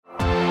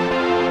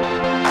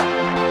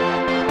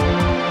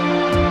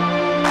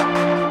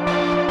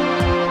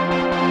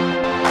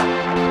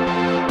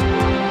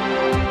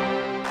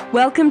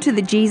Welcome to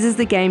the Jesus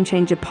the Game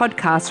Changer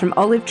podcast from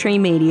Olive Tree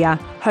Media,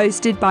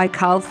 hosted by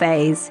Carl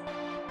Fays.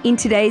 In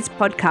today's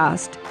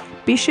podcast,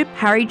 Bishop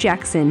Harry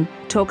Jackson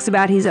talks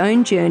about his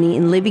own journey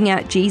in living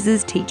out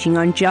Jesus' teaching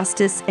on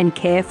justice and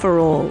care for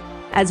all,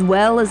 as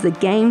well as the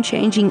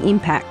game-changing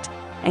impact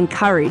and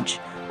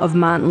courage of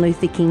Martin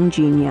Luther King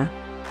Jr.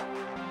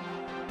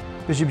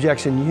 Bishop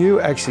Jackson, you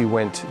actually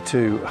went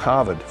to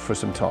Harvard for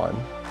some time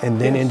and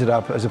then ended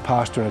up as a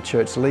pastor and a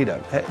church leader.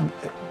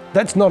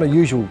 That's not a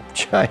usual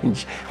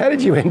change. How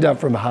did you end up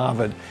from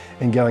Harvard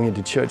and going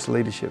into church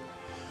leadership?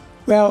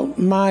 Well,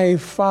 my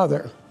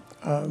father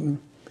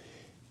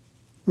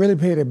really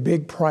paid a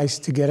big price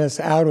to get us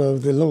out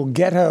of the little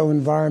ghetto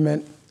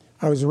environment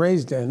I was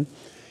raised in.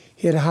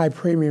 He had a high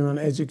premium on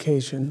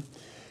education.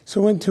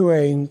 So I went to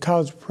a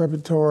college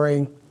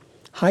preparatory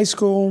high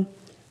school,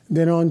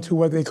 then on to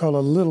what they call a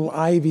little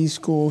Ivy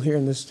school here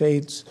in the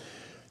States,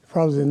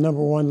 probably the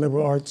 #1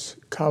 liberal arts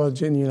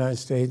college in the United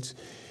States.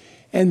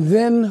 And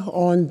then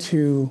on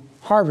to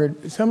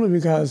Harvard, simply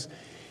because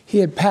he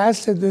had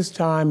passed at this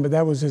time, but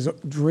that was his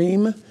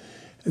dream,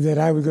 that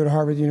I would go to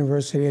Harvard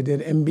University. I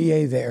did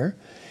MBA there.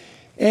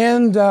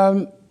 And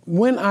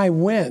when I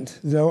went,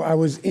 though, I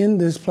was in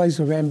this place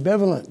of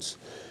ambivalence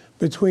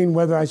between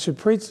whether I should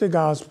preach the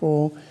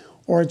gospel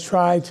or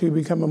try to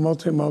become a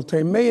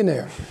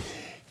multi-millionaire.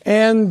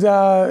 And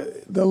the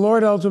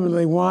Lord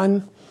ultimately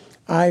won.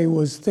 I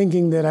was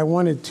thinking that I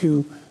wanted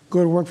to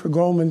go to work for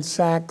Goldman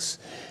Sachs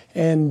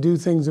and do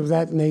things of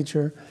that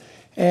nature.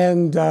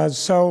 And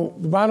so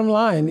the bottom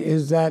line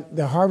is that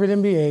the Harvard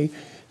MBA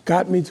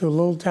got me to a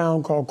little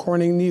town called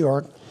Corning, New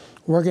York,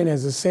 working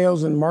as a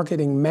sales and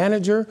marketing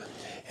manager,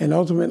 and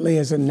ultimately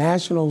as a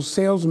national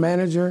sales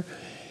manager.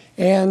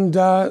 And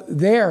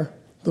there,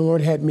 the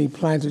Lord had me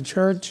plant a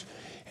church,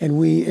 and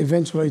we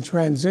eventually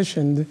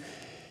transitioned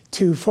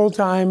to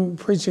full-time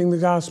preaching the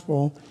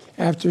gospel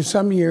after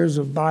some years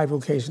of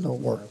bivocational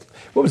work.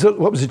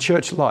 What was the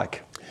church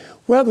like?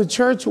 Well, the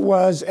church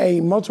was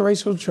a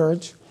multiracial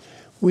church.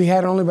 We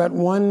had only about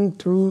 1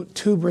 through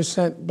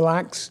 2%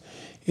 blacks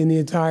in the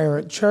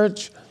entire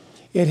church.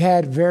 It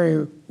had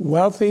very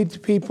wealthy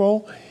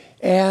people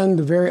and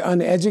very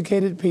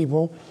uneducated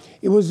people.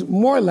 It was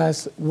more or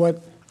less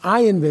what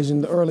I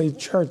envisioned the early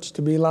church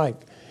to be like,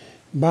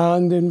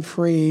 bond and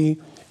free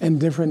and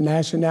different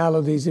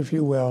nationalities, if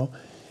you will.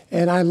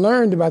 And I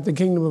learned about the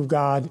kingdom of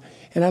God,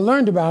 and I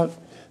learned about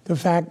the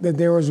fact that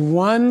there was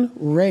one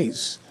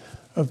race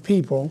of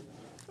people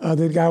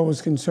that God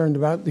was concerned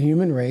about, the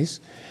human race,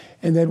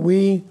 and that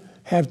we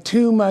have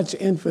too much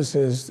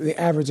emphasis, the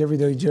average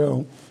everyday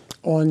Joe,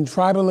 on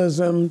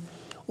tribalism,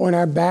 on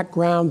our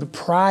background, the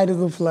pride of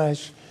the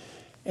flesh,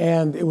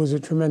 and it was a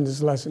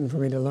tremendous lesson for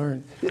me to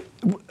learn.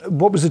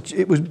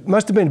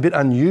 Must have been a bit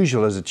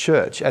unusual as a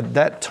church at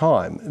that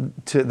time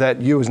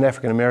that you as an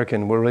African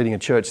American were leading a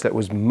church that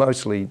was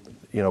mostly,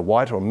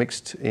 white or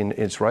mixed in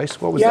its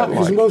race. What was that like? Yeah, it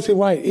was mostly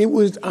white.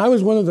 I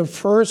was one of the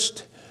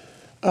first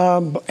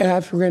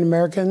African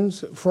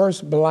Americans,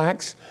 first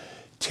blacks,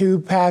 to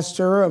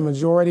pastor a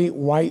majority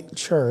white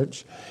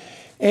church.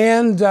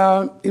 And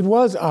it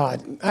was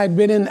odd. I'd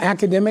been in the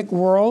academic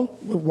world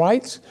with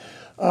whites,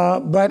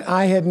 but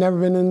I had never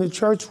been in the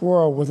church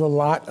world with a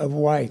lot of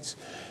whites.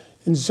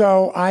 And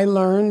so I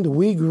learned,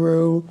 we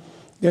grew,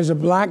 there's a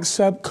black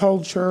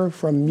subculture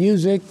from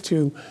music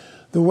to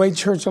the way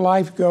church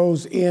life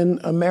goes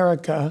in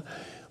America.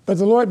 But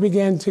the Lord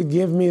began to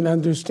give me an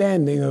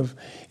understanding of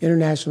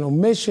international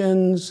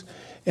missions,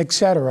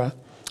 etc.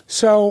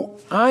 So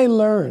I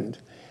learned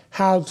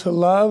how to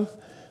love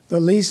the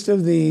least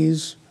of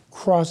these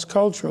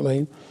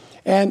cross-culturally,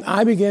 and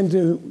I began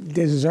to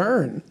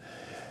discern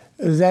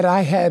that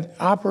I had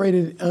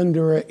operated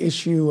under an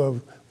issue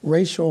of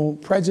racial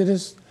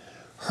prejudice,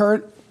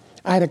 hurt.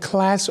 I had a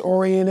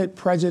class-oriented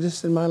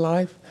prejudice in my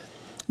life,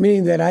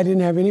 meaning that I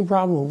didn't have any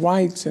problem with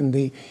whites and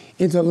the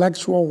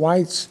intellectual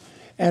whites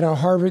at a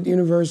Harvard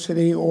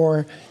University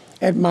or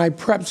at my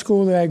prep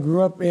school that I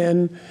grew up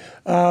in,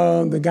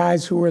 the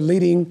guys who were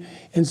leading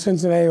in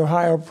Cincinnati,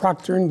 Ohio,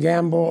 Procter &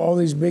 Gamble, all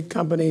these big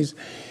companies.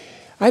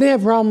 I didn't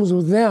have problems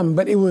with them,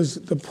 but it was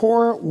the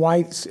poor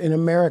whites in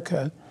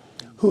America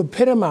who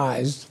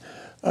epitomized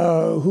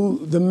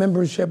the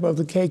membership of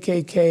the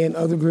KKK and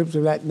other groups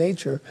of that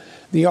nature,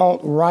 the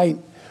alt-right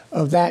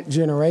of that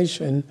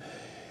generation.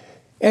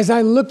 As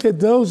I looked at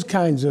those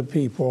kinds of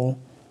people,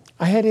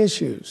 I had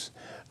issues.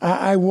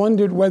 I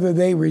wondered whether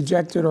they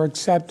rejected or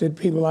accepted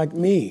people like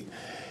me.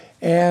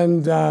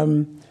 And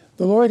the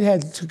Lord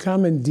had to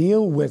come and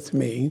deal with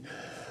me.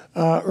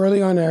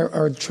 Early on in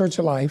our church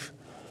life,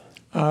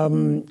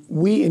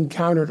 we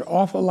encountered an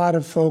awful lot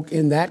of folk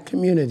in that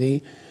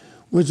community,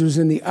 which was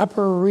in the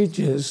upper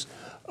reaches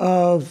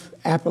of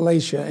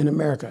Appalachia in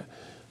America,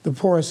 the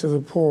poorest of the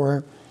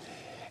poor.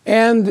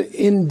 And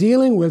in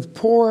dealing with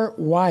poor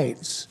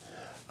whites,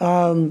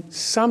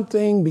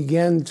 something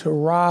began to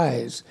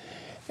rise.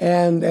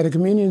 And at a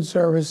communion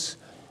service,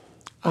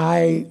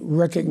 I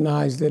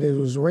recognized that it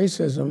was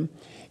racism.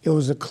 It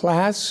was a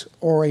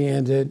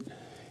class-oriented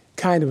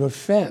kind of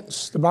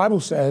offense. The Bible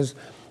says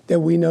that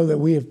we know that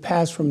we have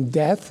passed from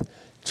death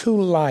to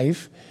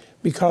life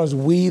because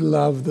we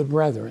love the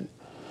brethren.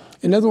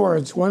 In other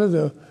words, one of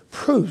the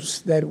proofs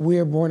that we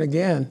are born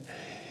again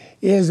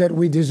is that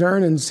we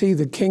discern and see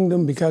the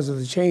kingdom because of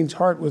the changed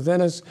heart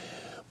within us,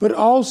 but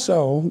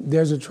also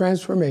there's a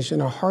transformation,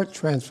 a heart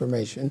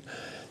transformation,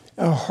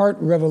 a heart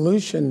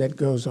revolution that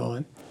goes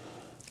on.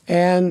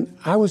 And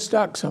I was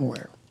stuck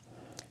somewhere.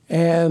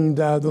 And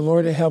the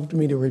Lord had helped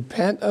me to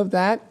repent of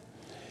that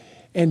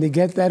and to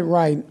get that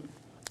right.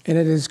 And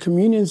at his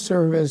communion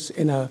service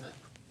in a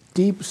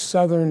deep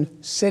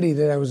southern city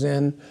that I was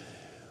in,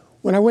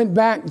 when I went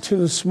back to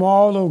the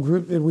small little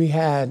group that we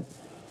had,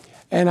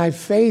 and I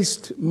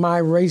faced my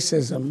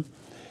racism,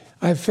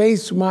 I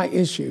faced my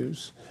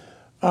issues,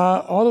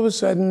 all of a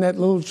sudden that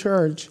little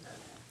church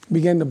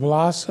began to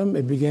blossom,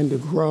 it began to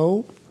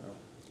grow.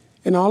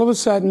 And all of a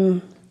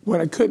sudden,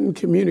 what I couldn't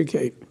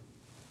communicate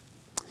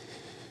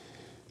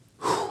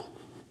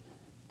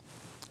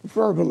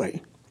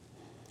verbally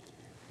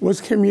was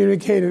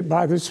communicated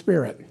by the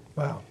Spirit.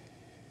 Wow.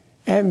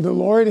 And the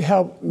Lord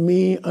helped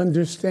me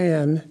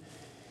understand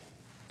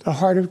the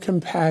heart of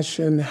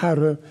compassion, how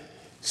to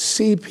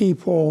see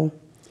people,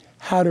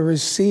 how to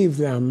receive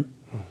them.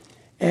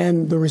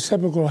 And the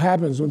reciprocal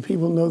happens when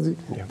people know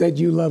that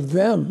you love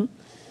them.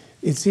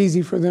 It's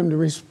easy for them to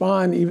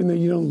respond, even though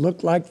you don't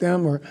look like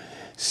them or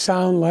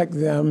sound like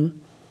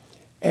them.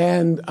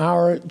 And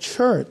our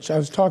church, I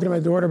was talking to my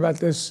daughter about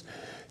this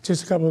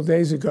just a couple of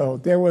days ago.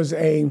 There was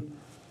a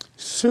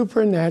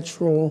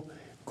supernatural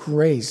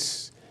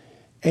grace,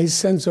 a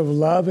sense of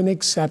love and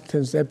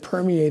acceptance that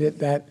permeated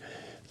that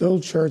little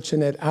church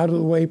in that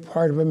out-of-the-way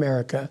part of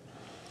America.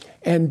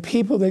 And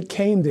people that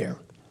came there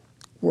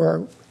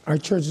were, our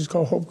church is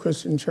called Hope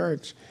Christian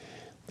Church.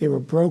 They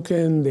were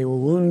broken, they were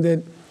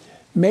wounded,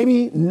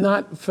 maybe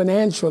not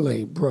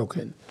financially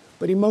broken,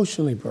 but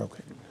emotionally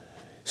broken,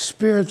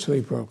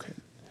 spiritually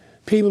broken.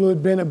 People who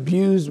had been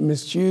abused,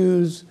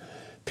 misused,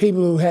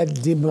 people who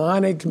had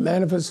demonic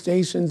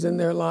manifestations in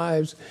their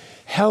lives,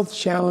 health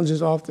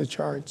challenges off the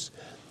charts.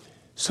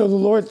 So the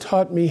Lord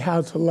taught me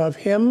how to love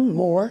him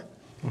more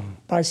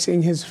by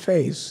seeing his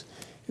face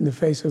in the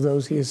face of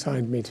those he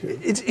assigned me to.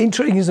 It's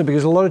intriguing, isn't it?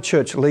 Because a lot of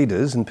church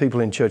leaders and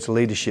people in church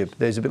leadership,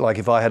 there's a bit like,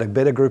 if I had a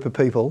better group of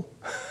people,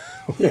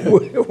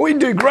 we'd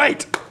do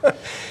great.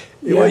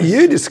 Yes. What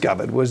you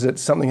discovered was that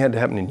something had to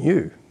happen in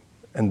you,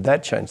 and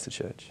that changed the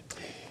church.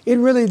 It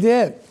really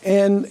did.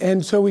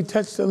 And so we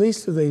touched the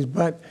least of these.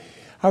 But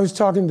I was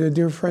talking to a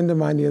dear friend of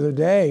mine the other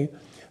day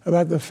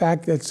about the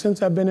fact that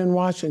since I've been in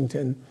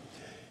Washington,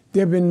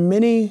 there have been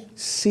many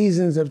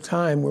seasons of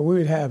time where we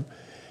would have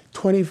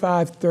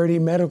 25, 30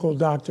 medical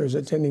doctors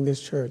attending this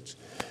church.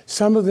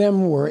 Some of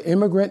them were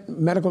immigrant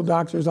medical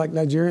doctors, like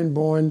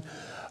Nigerian-born.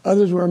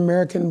 Others were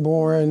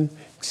American-born,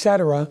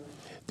 etc.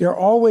 There are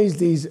always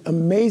these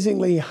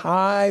amazingly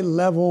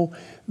high-level,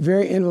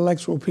 very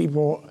intellectual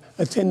people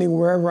attending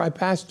wherever I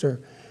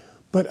pastor.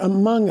 But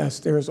among us,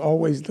 there is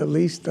always the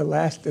least, the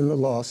last, and the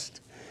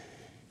lost.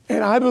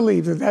 And I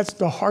believe that that's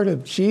the heart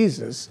of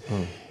Jesus.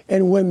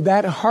 And when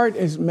that heart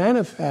is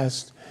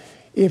manifest,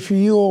 if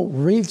you'll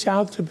reach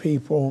out to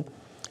people,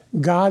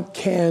 God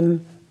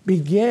can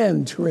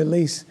begin to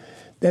release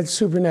that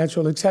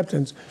supernatural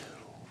acceptance.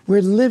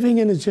 We're living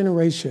in a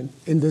generation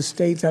in the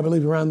States, I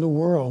believe around the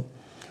world,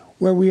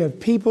 where we have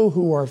people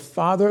who are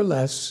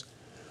fatherless,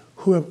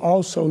 who have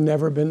also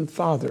never been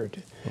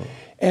fathered.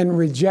 And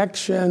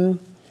rejection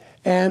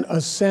and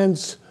a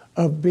sense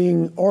of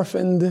being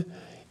orphaned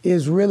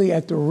is really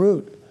at the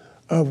root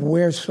of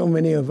where so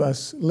many of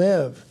us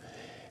live.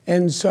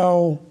 And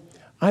so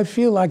I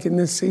feel like in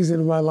this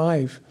season of my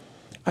life,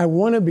 I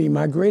want to be,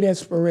 my great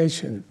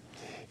aspiration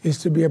is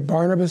to be a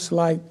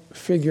Barnabas-like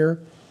figure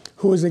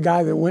who was a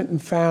guy that went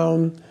and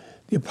found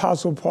the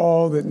Apostle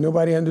Paul that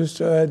nobody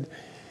understood,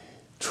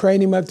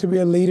 trained him up to be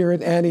a leader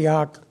at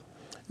Antioch,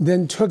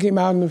 then took him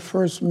out on the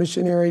first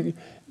missionary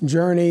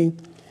journey.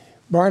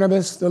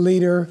 Barnabas, the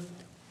leader,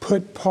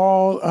 put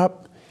Paul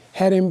up,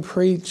 had him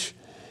preach,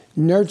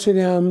 nurtured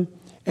him,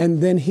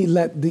 and then he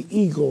let the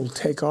eagle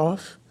take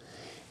off.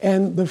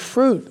 And the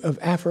fruit of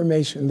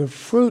affirmation, the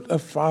fruit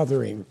of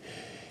fathering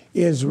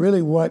is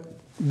really what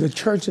the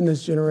church in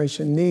this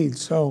generation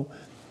needs. So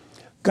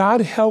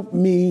God helped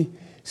me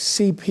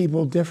see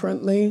people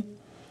differently.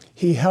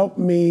 He helped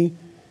me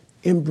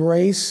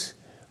embrace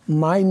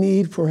my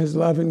need for his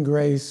love and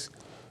grace.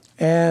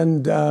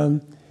 And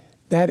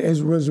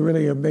was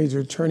really a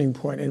major turning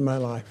point in my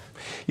life.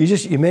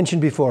 You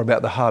mentioned before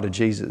about the heart of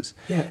Jesus.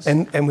 Yes.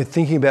 And we're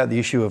thinking about the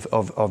issue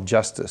of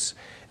justice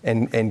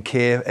and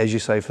care, as you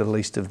say, for the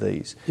least of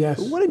these. Yes.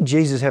 What did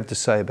Jesus have to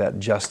say about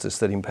justice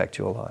that impact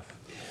your life?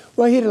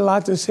 Well, he had a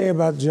lot to say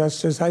about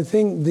justice. I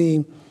think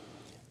the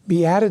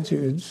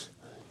Beatitudes,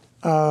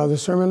 the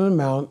Sermon on the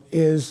Mount,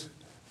 is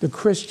the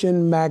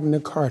Christian Magna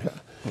Carta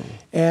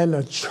and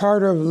a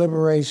charter of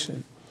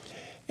liberation.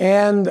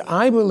 And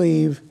I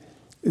believe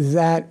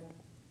that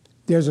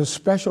there's a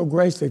special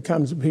grace that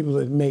comes to people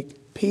that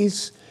make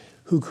peace,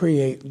 who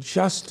create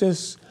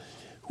justice.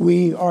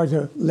 We are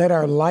to let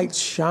our light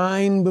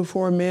shine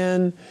before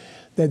men,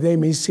 that they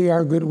may see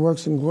our good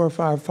works and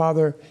glorify our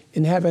Father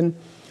in heaven.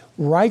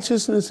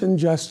 Righteousness and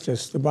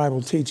justice, the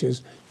Bible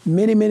teaches.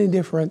 Many, many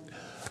different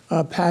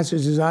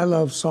passages. I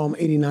love Psalm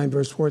 89,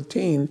 verse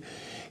 14.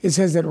 It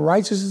says that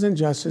righteousness and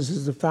justice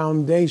is the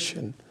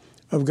foundation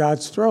of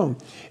God's throne.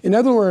 In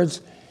other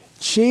words,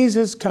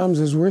 Jesus comes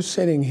as we're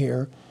sitting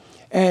here,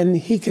 and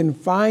he can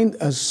find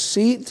a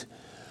seat,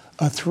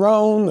 a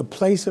throne, a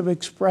place of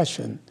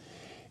expression,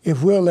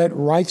 if we'll let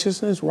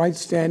righteousness, right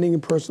standing,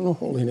 and personal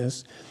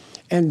holiness,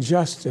 and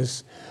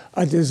justice,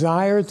 a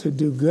desire to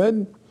do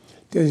good,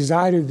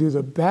 desire to do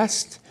the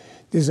best,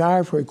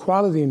 desire for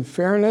equality and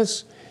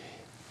fairness,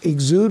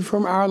 exude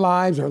from our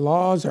lives, our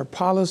laws, our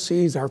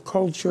policies, our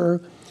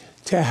culture,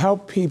 to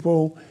help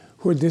people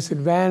who are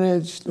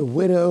disadvantaged, the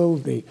widow,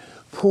 the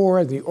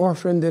poor, the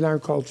orphaned in our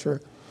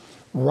culture.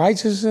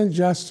 Righteousness and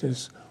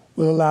justice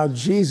will allow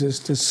Jesus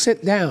to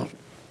sit down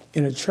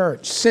in a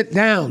church, sit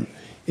down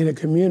in a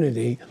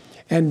community,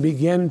 and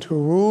begin to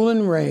rule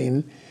and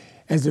reign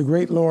as the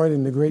great Lord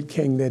and the great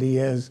King that he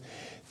is.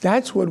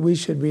 That's what we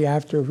should be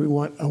after if we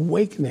want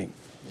awakening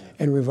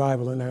and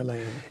revival in our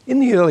land.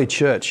 In the early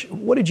church,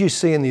 what did you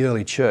see in the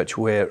early church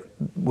where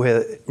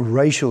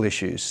racial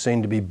issues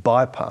seemed to be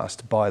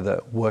bypassed by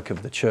the work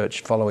of the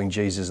church following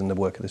Jesus and the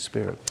work of the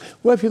Spirit?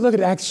 Well, if you look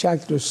at Acts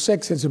chapter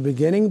 6, it's a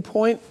beginning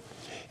point.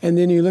 And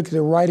then you look at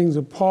the writings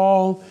of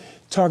Paul,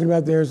 talking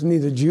about there's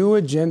neither Jew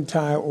or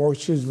Gentile, or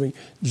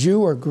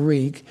Jew or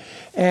Greek,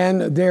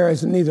 and there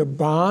is neither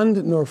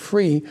bond nor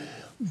free.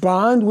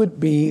 Bond would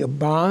be a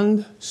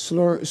bond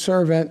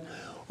servant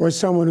or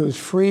someone who's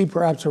free,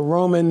 perhaps a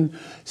Roman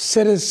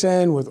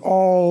citizen with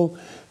all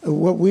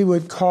what we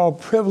would call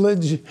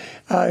privilege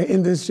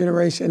in this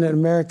generation in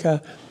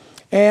America.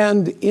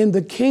 And in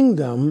the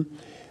kingdom,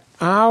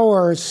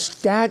 our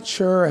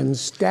stature and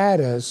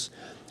status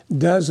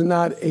does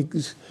not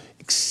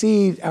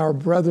exceed our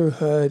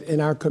brotherhood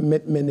and our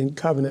commitment and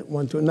covenant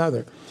one to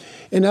another.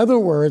 In other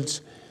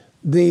words,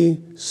 the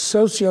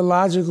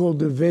sociological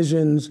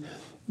divisions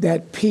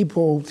that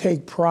people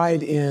take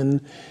pride in,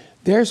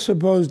 they're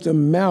supposed to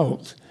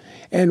melt,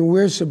 and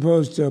we're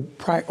supposed to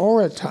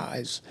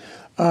prioritize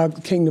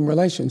kingdom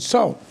relations.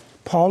 So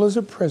Paul is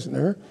a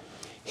prisoner.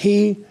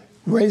 He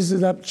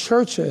raises up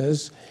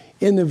churches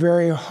in the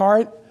very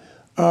heart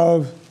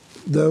of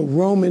the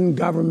Roman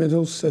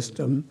governmental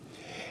system,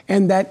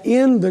 and that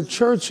in the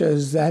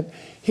churches that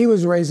he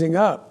was raising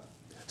up,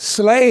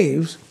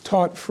 slaves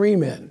taught free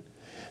men.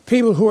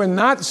 People who are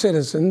not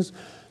citizens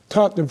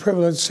taught the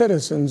privileged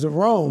citizens of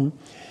Rome.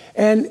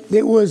 And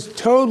it was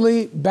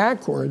totally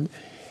backward.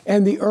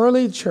 And the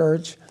early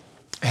church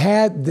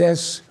had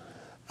this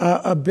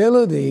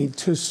ability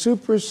to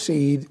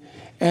supersede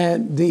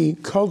and the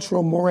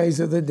cultural mores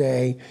of the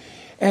day.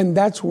 And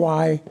that's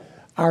why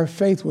our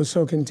faith was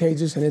so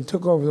contagious, and it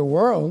took over the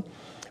world,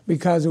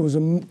 because it was a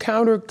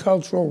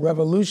countercultural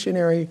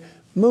revolutionary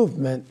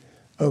movement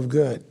of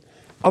good.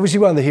 Obviously,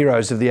 one of the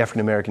heroes of the African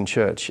American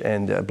church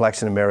and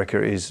blacks in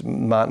America is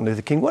Martin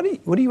Luther King. What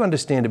do you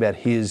understand about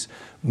his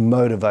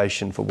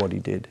motivation for what he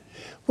did?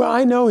 Well,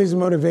 I know his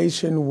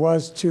motivation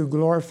was to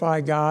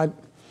glorify God.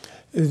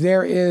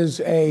 There is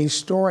a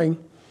story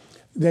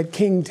that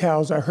King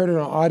tells, I heard it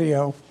on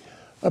audio,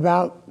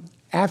 about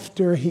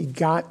after he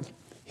got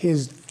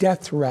his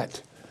death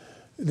threat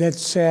that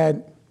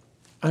said,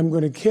 I'm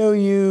going to kill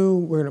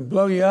you, we're going to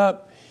blow you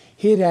up.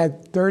 He had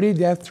had 30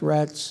 death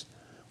threats,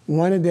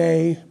 one a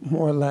day,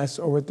 more or less,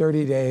 over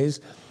 30 days.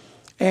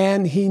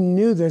 And he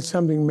knew that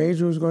something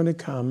major was going to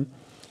come.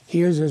 He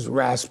hears his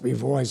raspy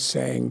voice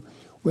saying,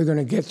 we're going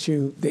to get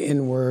you, the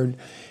N-word.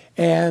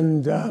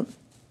 And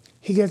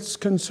he gets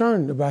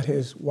concerned about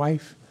his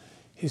wife,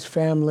 his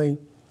family.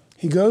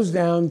 He goes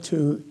down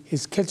to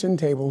his kitchen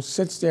table,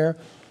 sits there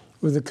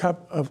with a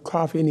cup of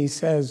coffee, and he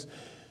says,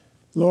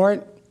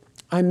 Lord,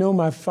 I know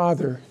my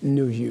father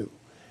knew you.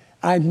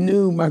 I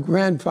knew my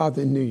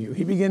grandfather knew you.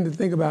 He began to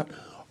think about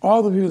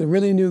all the people that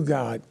really knew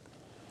God.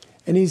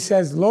 And he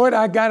says, Lord,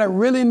 I got to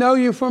really know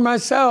you for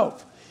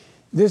myself.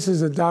 This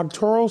is a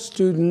doctoral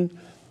student,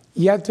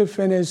 yet to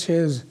finish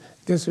his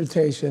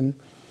dissertation,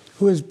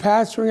 who is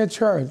pastoring a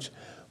church,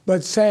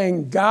 but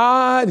saying,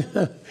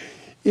 God,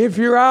 if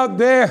you're out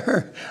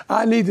there,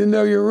 I need to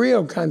know you're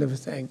real, kind of a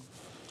thing.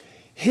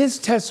 His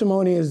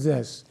testimony is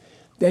this,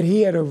 that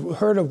he had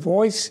heard a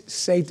voice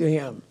say to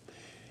him,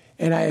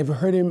 and I have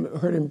heard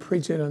him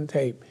preach it on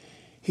tape.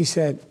 He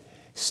said,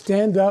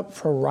 stand up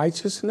for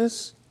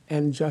righteousness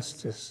and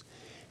justice,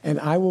 and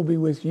I will be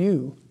with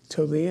you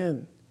till the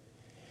end.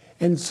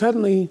 And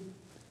suddenly,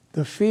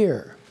 the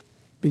fear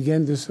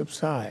began to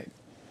subside.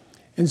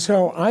 And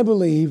so I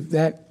believe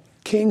that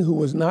King, who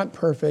was not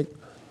perfect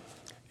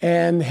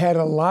and had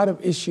a lot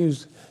of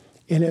issues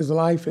in his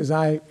life, as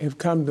I have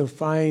come to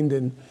find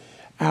and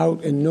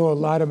out and know a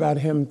lot about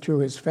him through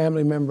his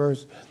family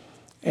members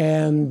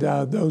and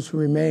those who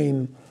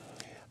remain.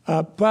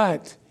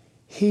 But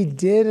he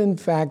did, in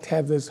fact,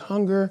 have this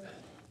hunger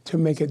to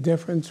make a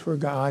difference for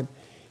God.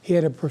 He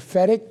had a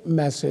prophetic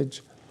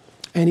message,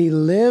 and he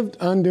lived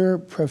under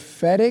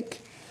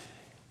prophetic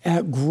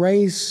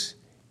grace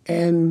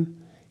and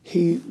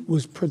he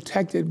was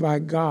protected by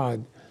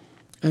God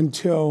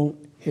until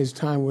his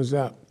time was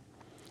up.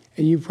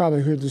 And you've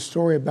probably heard the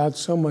story about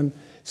someone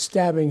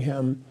stabbing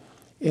him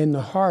in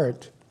the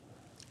heart,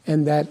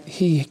 and that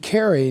he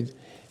carried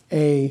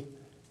a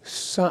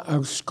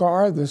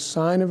scar, the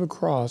sign of a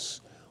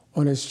cross,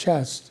 on his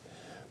chest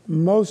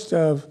most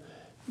of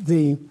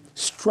the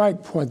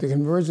strike point, the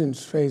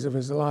convergence phase of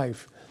his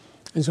life.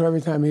 And so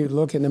every time he would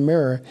look in the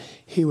mirror,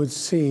 he would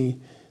see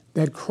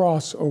that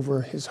cross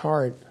over his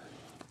heart.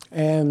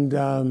 And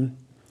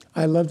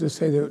I love to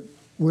say that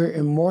we're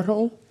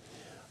immortal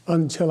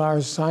until our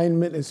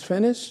assignment is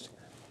finished.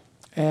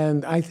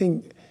 And I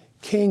think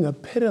King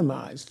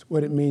epitomized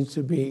what it means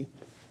to be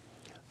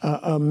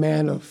a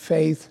man of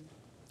faith.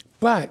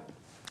 But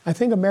I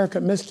think America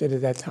missed it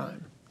at that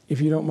time,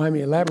 if you don't mind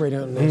me elaborating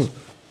on this.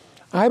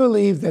 I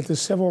believe that the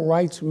civil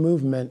rights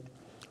movement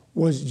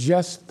was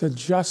just the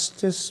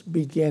justice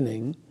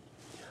beginning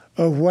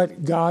of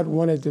what God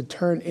wanted to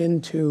turn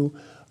into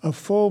a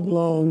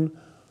full-blown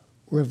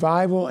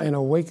revival and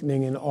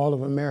awakening in all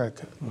of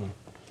America.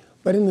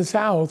 But in the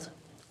South,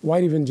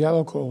 white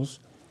evangelicals,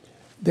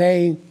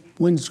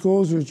 when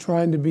schools were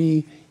trying to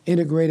be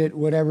integrated,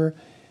 whatever,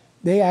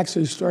 they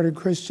actually started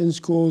Christian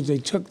schools. They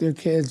took their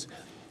kids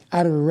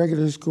out of the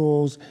regular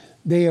schools.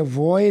 They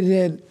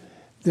avoided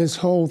this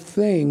whole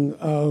thing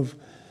of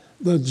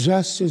the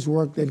justice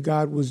work that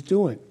God was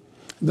doing.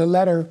 The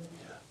letter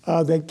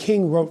that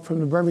King wrote from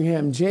the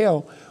Birmingham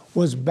jail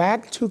was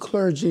back to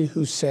clergy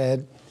who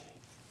said,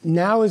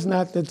 now is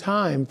not the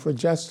time for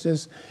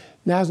justice.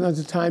 Now is not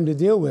the time to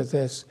deal with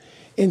this.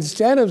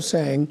 Instead of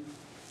saying,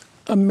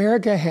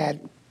 America had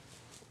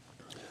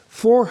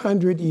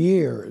 400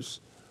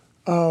 years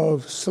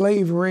of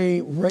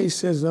slavery,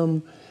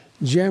 racism,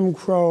 Jim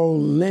Crow,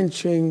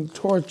 lynching,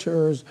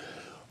 tortures,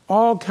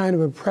 all kind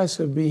of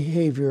oppressive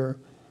behavior,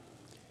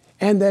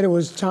 and that it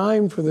was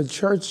time for the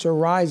church to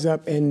rise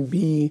up and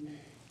be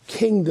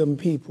kingdom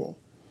people.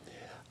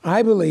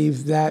 I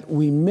believe that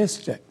we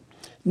missed it.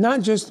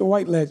 Not just the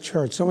white-led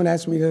church. Someone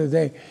asked me the other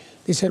day,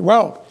 they said,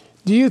 well,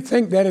 do you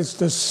think that it's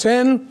the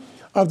sin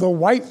of the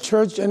white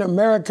church in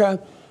America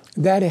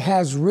that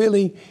has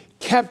really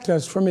kept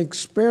us from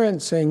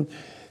experiencing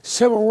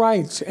civil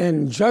rights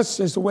and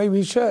justice the way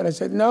we should? I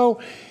said, no,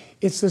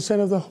 it's the sin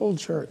of the whole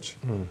church.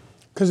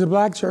 Because the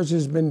black church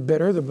has been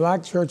bitter, the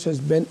black church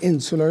has been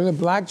insular, the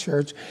black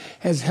church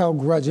has held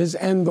grudges,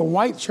 and the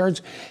white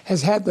church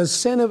has had the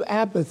sin of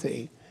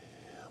apathy.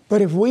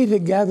 But if we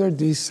together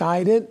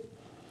decided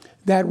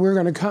that we're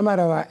going to come out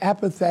of our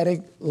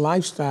apathetic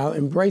lifestyle,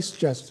 embrace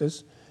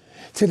justice,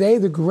 today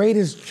the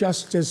greatest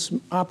justice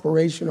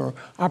operation or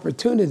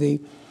opportunity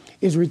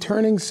is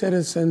returning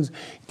citizens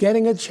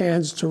getting a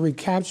chance to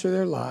recapture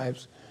their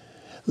lives,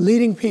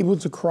 leading people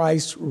to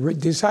Christ,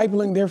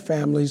 discipling their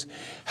families,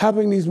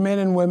 helping these men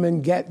and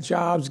women get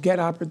jobs, get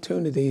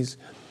opportunities.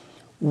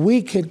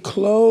 We could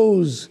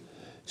close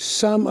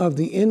some of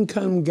the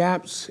income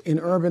gaps in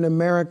urban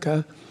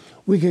America.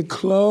 We could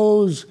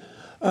close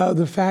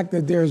the fact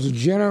that there's a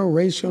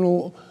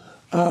generational,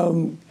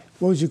 what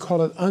would you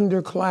call it,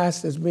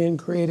 underclass that's being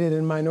created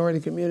in minority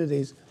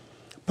communities.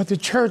 But the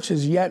church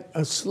is yet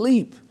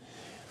asleep.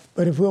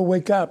 But if we'll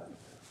wake up,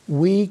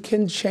 we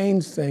can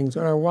change things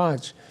on our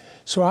watch.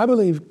 So I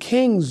believe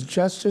King's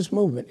justice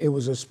movement, it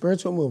was a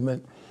spiritual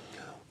movement,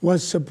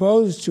 was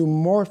supposed to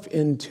morph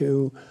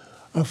into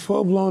a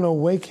full-blown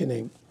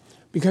awakening.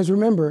 Because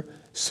remember,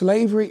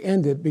 slavery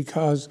ended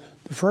because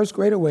the First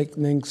Great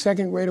Awakening,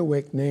 Second Great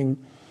Awakening,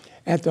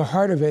 at the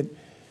heart of it,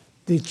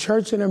 the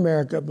church in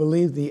America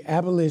believed the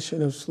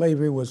abolition of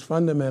slavery was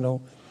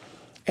fundamental,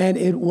 and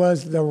it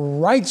was the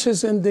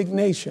righteous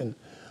indignation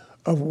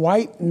of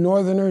white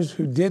Northerners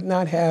who did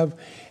not have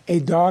a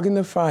dog in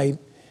the fight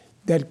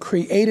that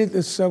created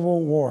the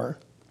Civil War,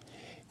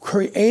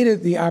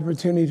 created the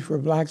opportunity for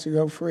blacks to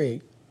go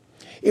free.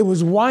 It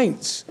was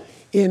whites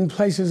in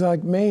places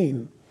like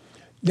Maine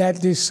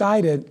that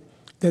decided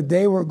that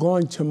they were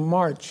going to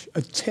march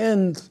a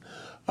tenth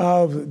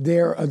of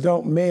their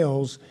adult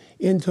males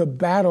into a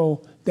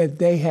battle that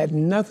they had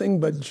nothing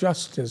but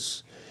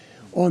justice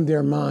on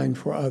their mind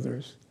for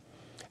others.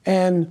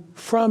 And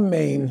from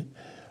Maine,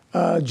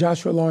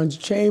 Joshua Lawrence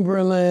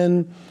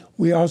Chamberlain,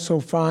 we also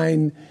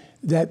find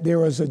that there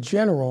was a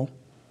general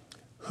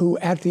who,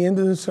 at the end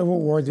of the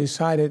Civil War,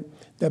 decided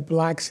that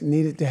blacks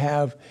needed to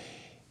have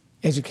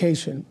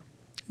education.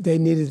 They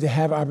needed to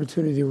have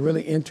opportunity to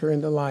really enter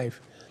into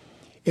life.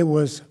 It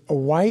was a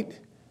white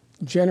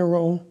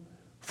general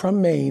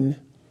from Maine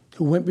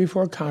who went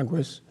before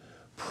Congress,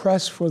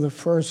 pressed for the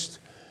first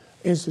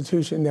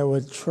institution that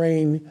would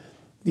train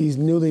these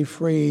newly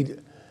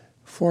freed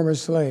former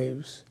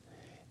slaves.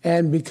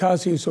 And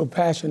because he was so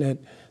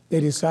passionate,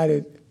 they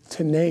decided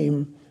to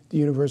name the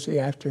university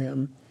after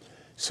him.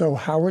 So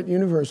Howard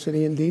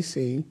University in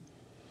D.C.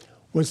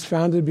 was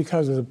founded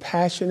because of the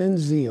passion and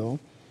zeal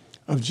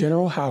of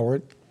General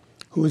Howard,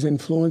 who was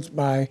influenced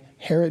by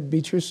Harriet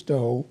Beecher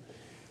Stowe,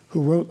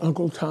 who wrote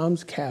Uncle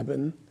Tom's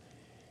Cabin.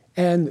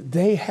 And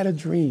they had a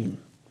dream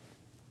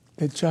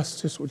that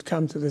justice would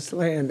come to this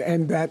land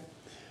and that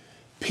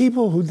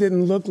people who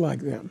didn't look like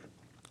them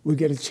would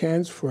get a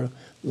chance for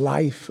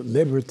life,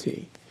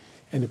 liberty,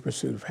 and the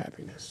pursuit of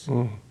happiness.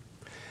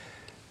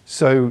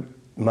 So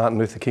Martin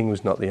Luther King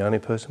was not the only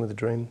person with a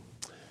dream?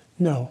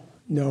 No,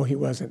 he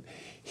wasn't.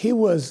 He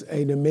was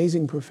an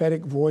amazing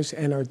prophetic voice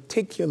and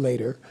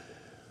articulator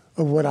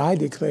of what I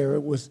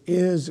declare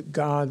is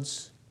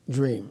God's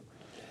dream.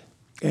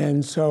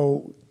 And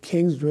so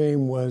King's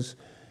dream was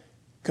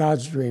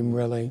God's dream,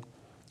 really.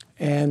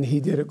 And he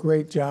did a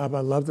great job.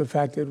 I love the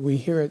fact that we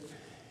hear it,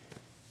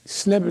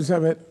 snippets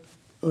of it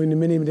in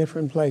many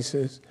different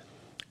places.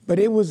 But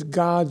it was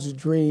God's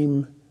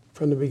dream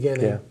from the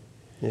beginning.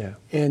 Yeah.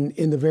 And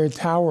in the very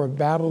Tower of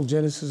Babel,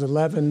 Genesis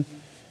 11,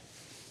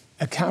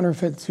 a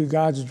counterfeit to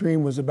God's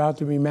dream was about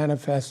to be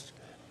manifest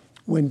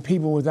when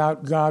people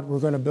without God were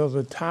going to build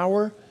a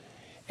tower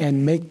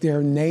and make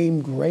their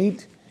name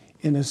great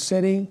in a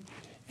city.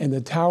 And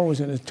the tower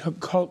was an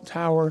occult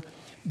tower,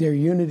 their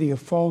unity, a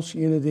false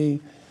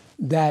unity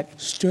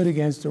that stood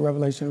against the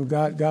revelation of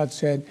God. God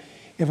said,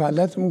 if I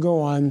let them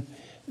go on,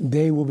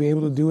 they will be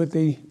able to do what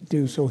they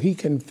do. So he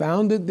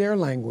confounded their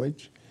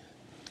language,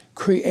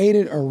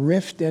 created a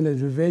rift and a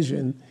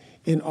division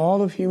in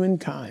all of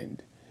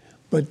humankind.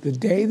 But the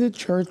day the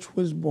church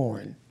was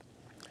born,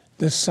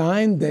 the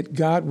sign that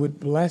God would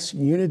bless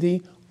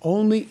unity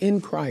only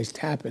in Christ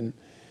happened,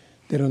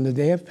 that on the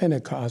day of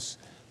Pentecost,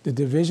 the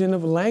division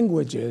of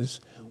languages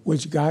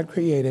which God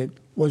created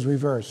was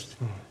reversed.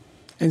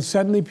 And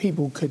suddenly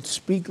people could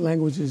speak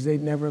languages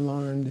they'd never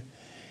learned.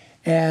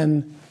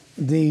 And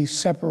the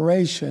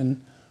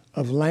separation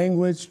of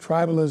language,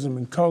 tribalism,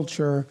 and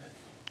culture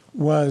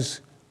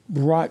was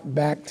brought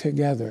back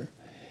together.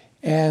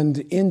 And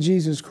in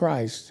Jesus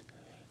Christ,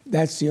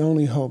 that's the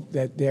only hope,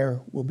 that there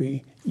will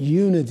be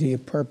unity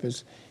of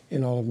purpose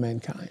in all of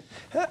mankind.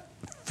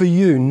 For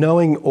you,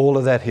 knowing all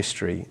of that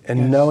history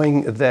and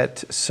knowing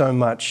that so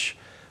much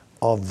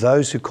of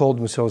those who called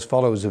themselves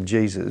followers of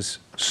Jesus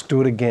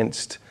stood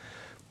against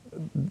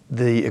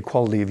the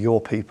equality of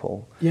your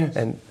people,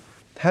 and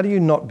how do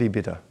you not be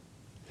bitter?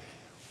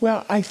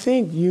 Well, I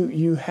think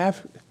you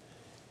have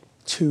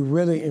to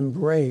really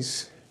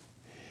embrace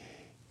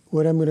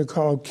what I'm going to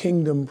call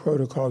kingdom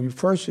protocol.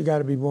 First, you got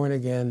to be born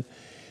again.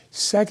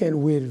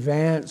 Second, we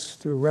advance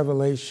through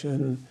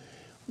revelation,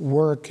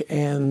 work,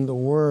 and the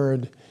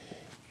word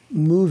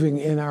moving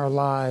in our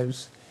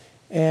lives.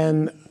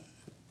 And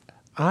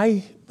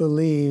I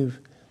believe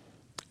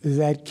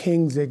that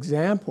King's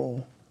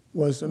example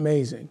was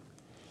amazing.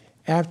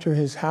 After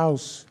his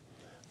house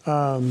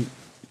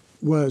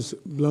was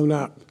blown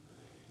up,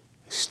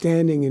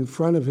 standing in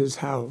front of his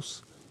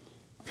house,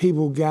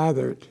 people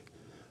gathered,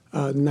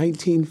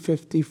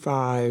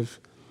 1955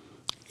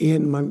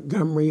 in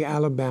Montgomery,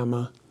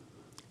 Alabama,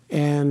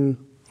 and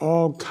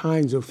all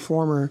kinds of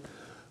former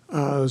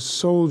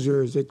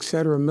soldiers, et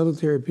cetera,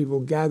 military people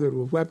gathered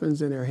with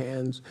weapons in their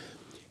hands.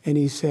 And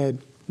he said,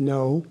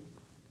 no,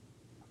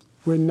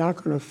 we're not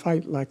going to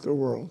fight like the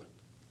world.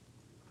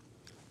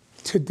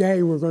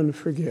 Today we're going to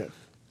forgive.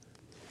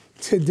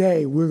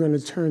 Today we're going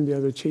to turn the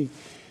other cheek.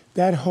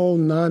 That whole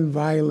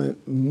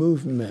nonviolent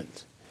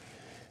movement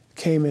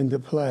came into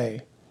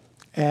play.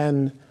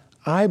 And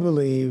I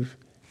believe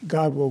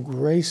God will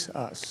grace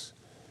us.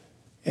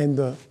 And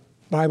the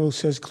Bible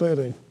says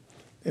clearly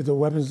that the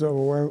weapons of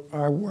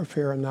our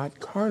warfare are not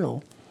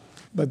carnal,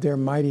 but they're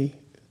mighty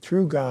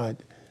through God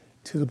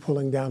to the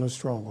pulling down of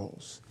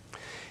strongholds.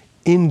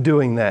 In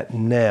doing that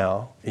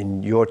now,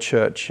 in your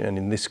church and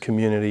in this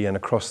community and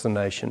across the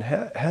nation,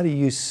 how do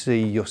you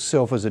see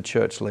yourself as a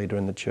church leader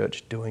in the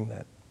church doing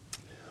that?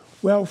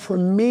 Well, for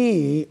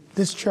me,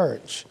 this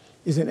church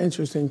is an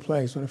interesting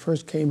place. When I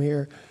first came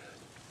here,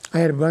 I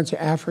had a bunch of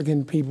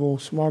African people,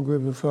 small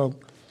group of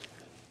folk,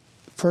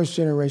 first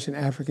generation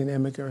African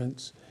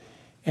immigrants.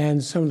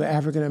 And some of the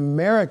African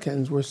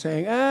Americans were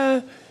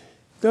saying,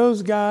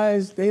 those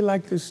guys, they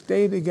like to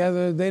stay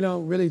together. They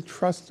don't really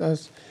trust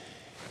us.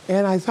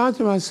 And I thought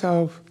to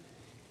myself,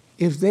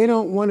 if they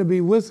don't want to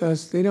be with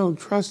us, they don't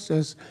trust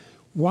us,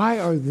 why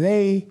are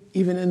they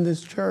even in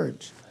this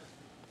church?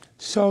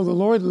 So the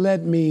Lord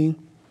led me.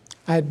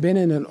 I had been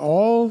in an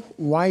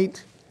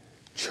all-white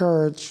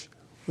church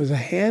with a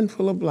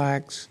handful of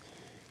blacks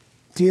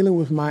dealing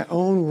with my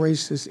own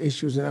racist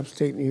issues in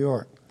upstate New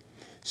York.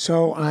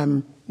 So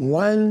I'm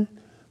one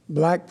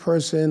black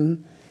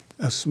person,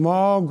 a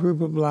small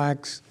group of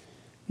blacks,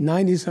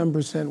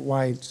 90-some%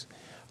 whites.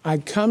 I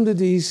come to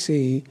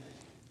D.C.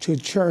 to a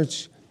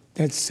church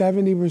that's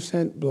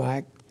 70%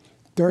 black,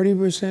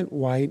 30%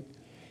 white,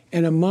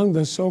 and among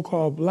the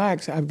so-called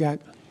blacks, I've got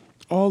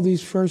all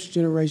these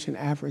first-generation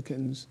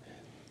Africans.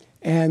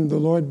 And the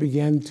Lord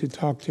began to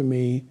talk to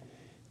me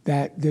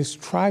that this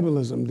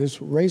tribalism, this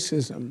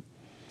racism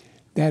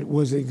that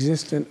was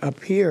existent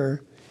up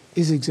here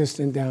is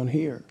existent down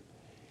here.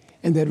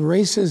 And that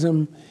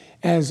racism,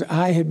 as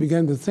I had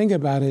begun to think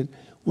about it,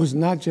 was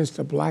not just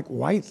a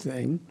black-white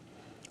thing.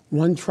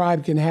 One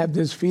tribe can have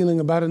this feeling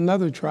about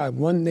another tribe.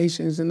 One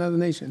nation is another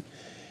nation.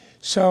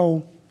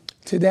 So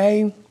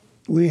today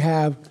we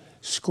have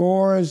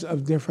scores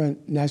of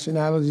different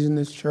nationalities in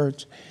this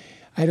church.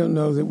 I I don't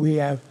know that we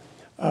have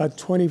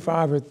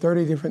 25 or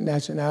 30 different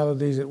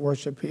nationalities that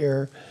worship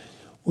here.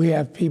 We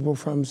have people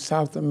from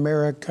South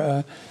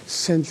America,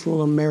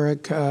 Central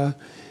America,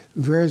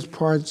 various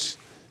parts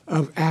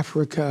of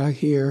Africa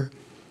here.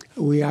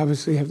 We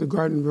obviously have the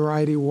garden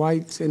variety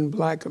whites and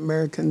black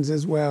Americans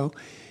as well.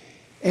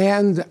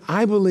 And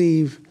I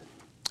believe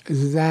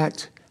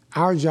that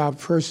our job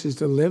first is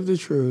to live the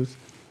truth,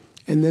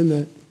 and then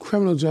the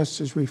criminal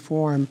justice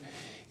reform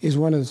is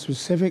one of the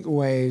specific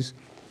ways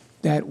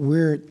that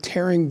we're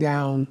tearing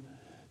down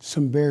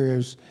some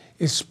barriers,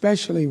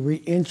 especially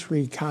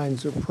reentry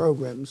kinds of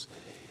programs,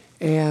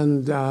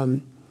 and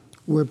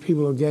where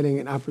people are getting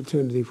an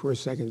opportunity for a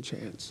second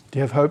chance. Do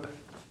you have hope?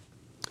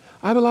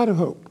 I have a lot of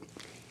hope.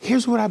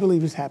 Here's what I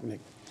believe is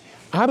happening.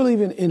 I believe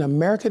in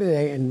America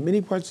today and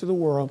many parts of the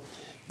world,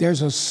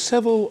 there's a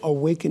civil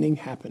awakening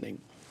happening,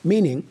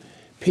 meaning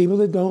people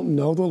that don't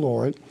know the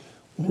Lord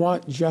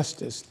want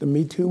justice. The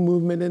Me Too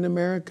movement in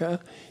America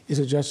is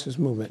a justice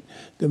movement.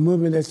 The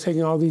movement that's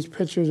taking all these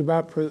pictures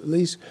about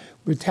police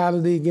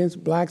brutality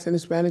against blacks and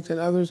Hispanics and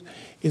others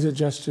is a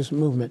justice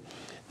movement.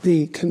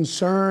 The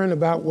concern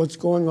about what's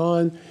going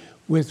on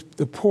with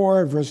the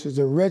poor versus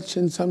the rich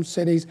in some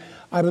cities,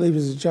 I believe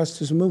is a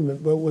justice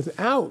movement. But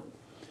without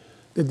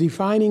the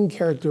defining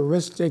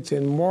characteristics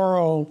and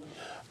moral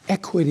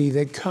equity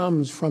that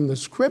comes from the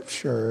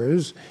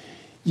scriptures,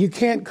 you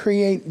can't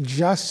create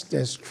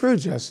justice, true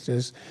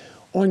justice,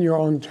 on your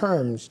own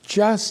terms.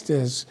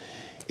 Justice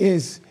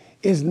is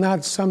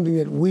not something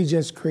that we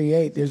just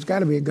create. There's got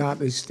to be a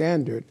godly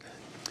standard.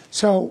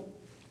 So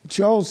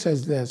Joel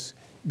says this,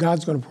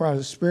 God's going to pour out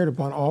his Spirit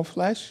upon all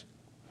flesh.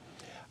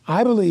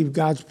 I believe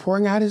God's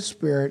pouring out his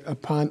Spirit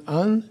upon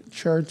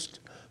unchurched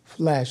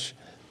flesh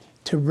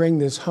to bring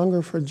this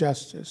hunger for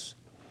justice.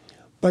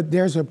 But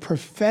there's a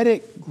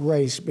prophetic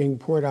grace being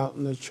poured out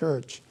in the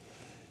church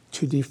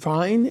to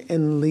define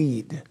and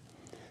lead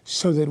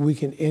so that we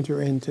can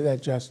enter into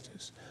that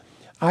justice.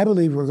 I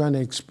believe we're going to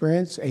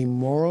experience a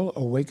moral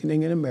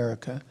awakening in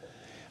America.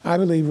 I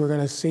believe we're going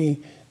to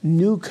see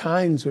new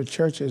kinds of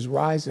churches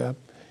rise up.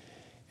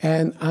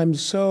 And I'm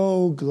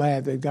so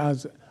glad that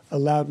God's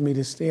allowed me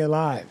to stay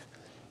alive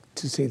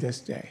to see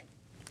this day.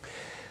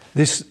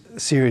 This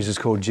series is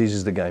called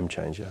Jesus the Game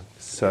Changer.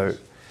 So,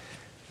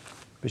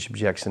 Bishop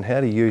Jackson,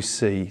 how do you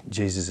see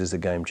Jesus as a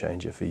game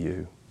changer for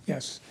you?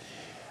 Yes.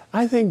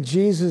 I think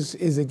Jesus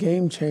is a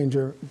game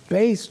changer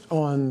based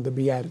on the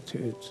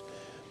Beatitudes,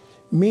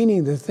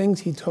 meaning the things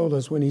he told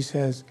us when he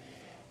says,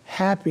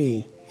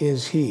 happy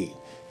is he.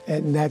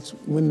 And that's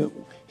when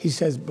he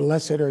says,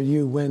 blessed are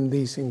you when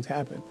these things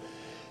happen.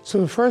 So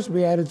the first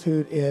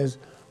Beatitude is,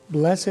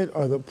 blessed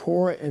are the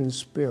poor in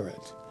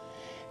spirit.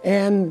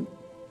 And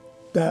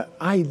the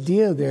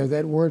idea there,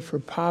 that word for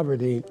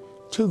poverty,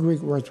 two Greek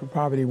words for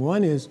poverty.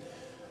 One is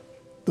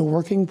the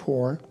working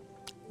poor.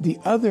 The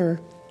other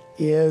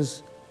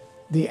is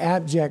the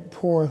abject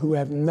poor who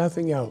have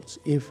nothing else.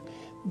 If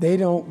they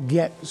don't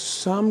get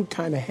some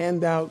kind of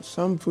handout,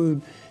 some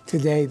food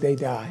today, they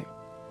die.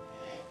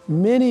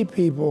 Many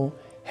people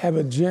have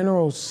a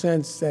general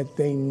sense that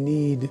they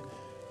need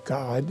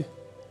God,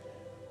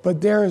 but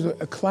there is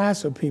a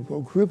class of people,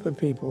 a group of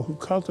people who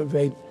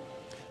cultivate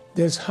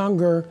this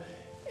hunger,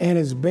 and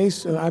it's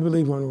based, I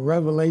believe, on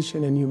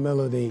revelation and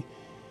humility.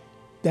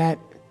 That,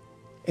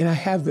 and I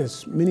have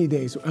this many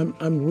days,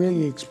 I'm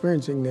really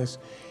experiencing this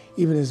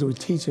even as we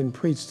teach and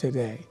preach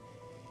today.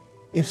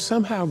 If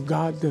somehow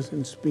God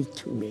doesn't speak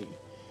to me,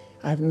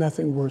 I have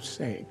nothing worth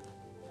saying.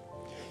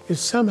 If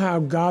somehow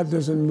God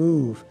doesn't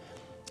move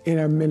in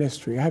our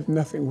ministry, I have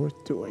nothing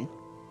worth doing.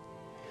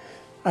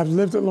 I've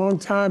lived a long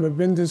time, I've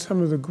been to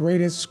some of the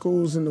greatest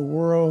schools in the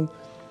world,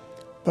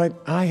 but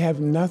I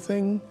have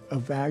nothing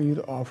of value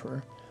to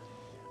offer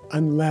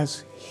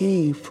unless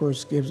he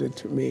first gives it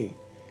to me.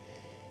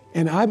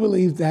 And I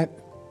believe that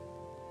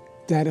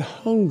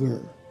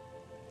hunger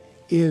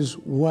is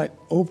what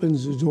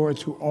opens the door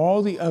to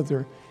all the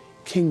other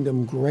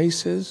kingdom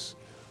graces,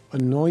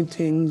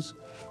 anointings,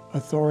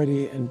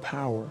 authority, and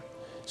power.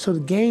 So the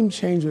game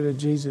changer that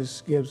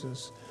Jesus gives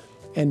us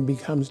and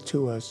becomes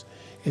to us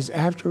is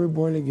after we're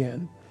born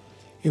again,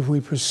 if we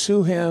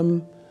pursue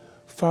him,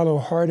 follow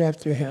hard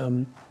after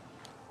him,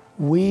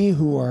 we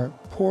who are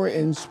poor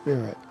in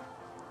spirit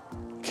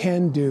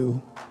can do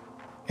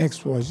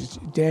exploits.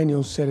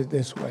 Daniel said it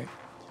this way,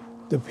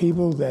 the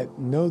people that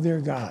know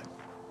their God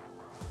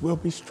will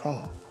be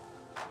strong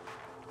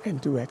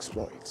and do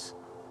exploits.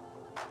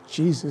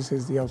 Jesus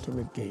is the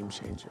ultimate game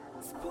changer.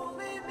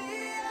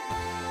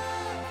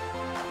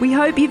 We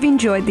hope you've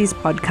enjoyed this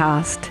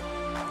podcast.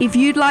 If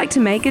you'd like to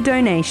make a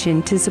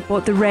donation to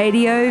support the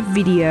radio,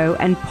 video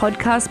and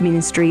podcast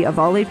ministry of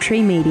Olive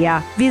Tree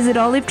Media, visit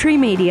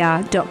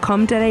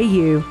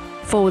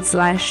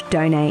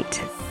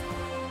olivetreemedia.com.au/donate.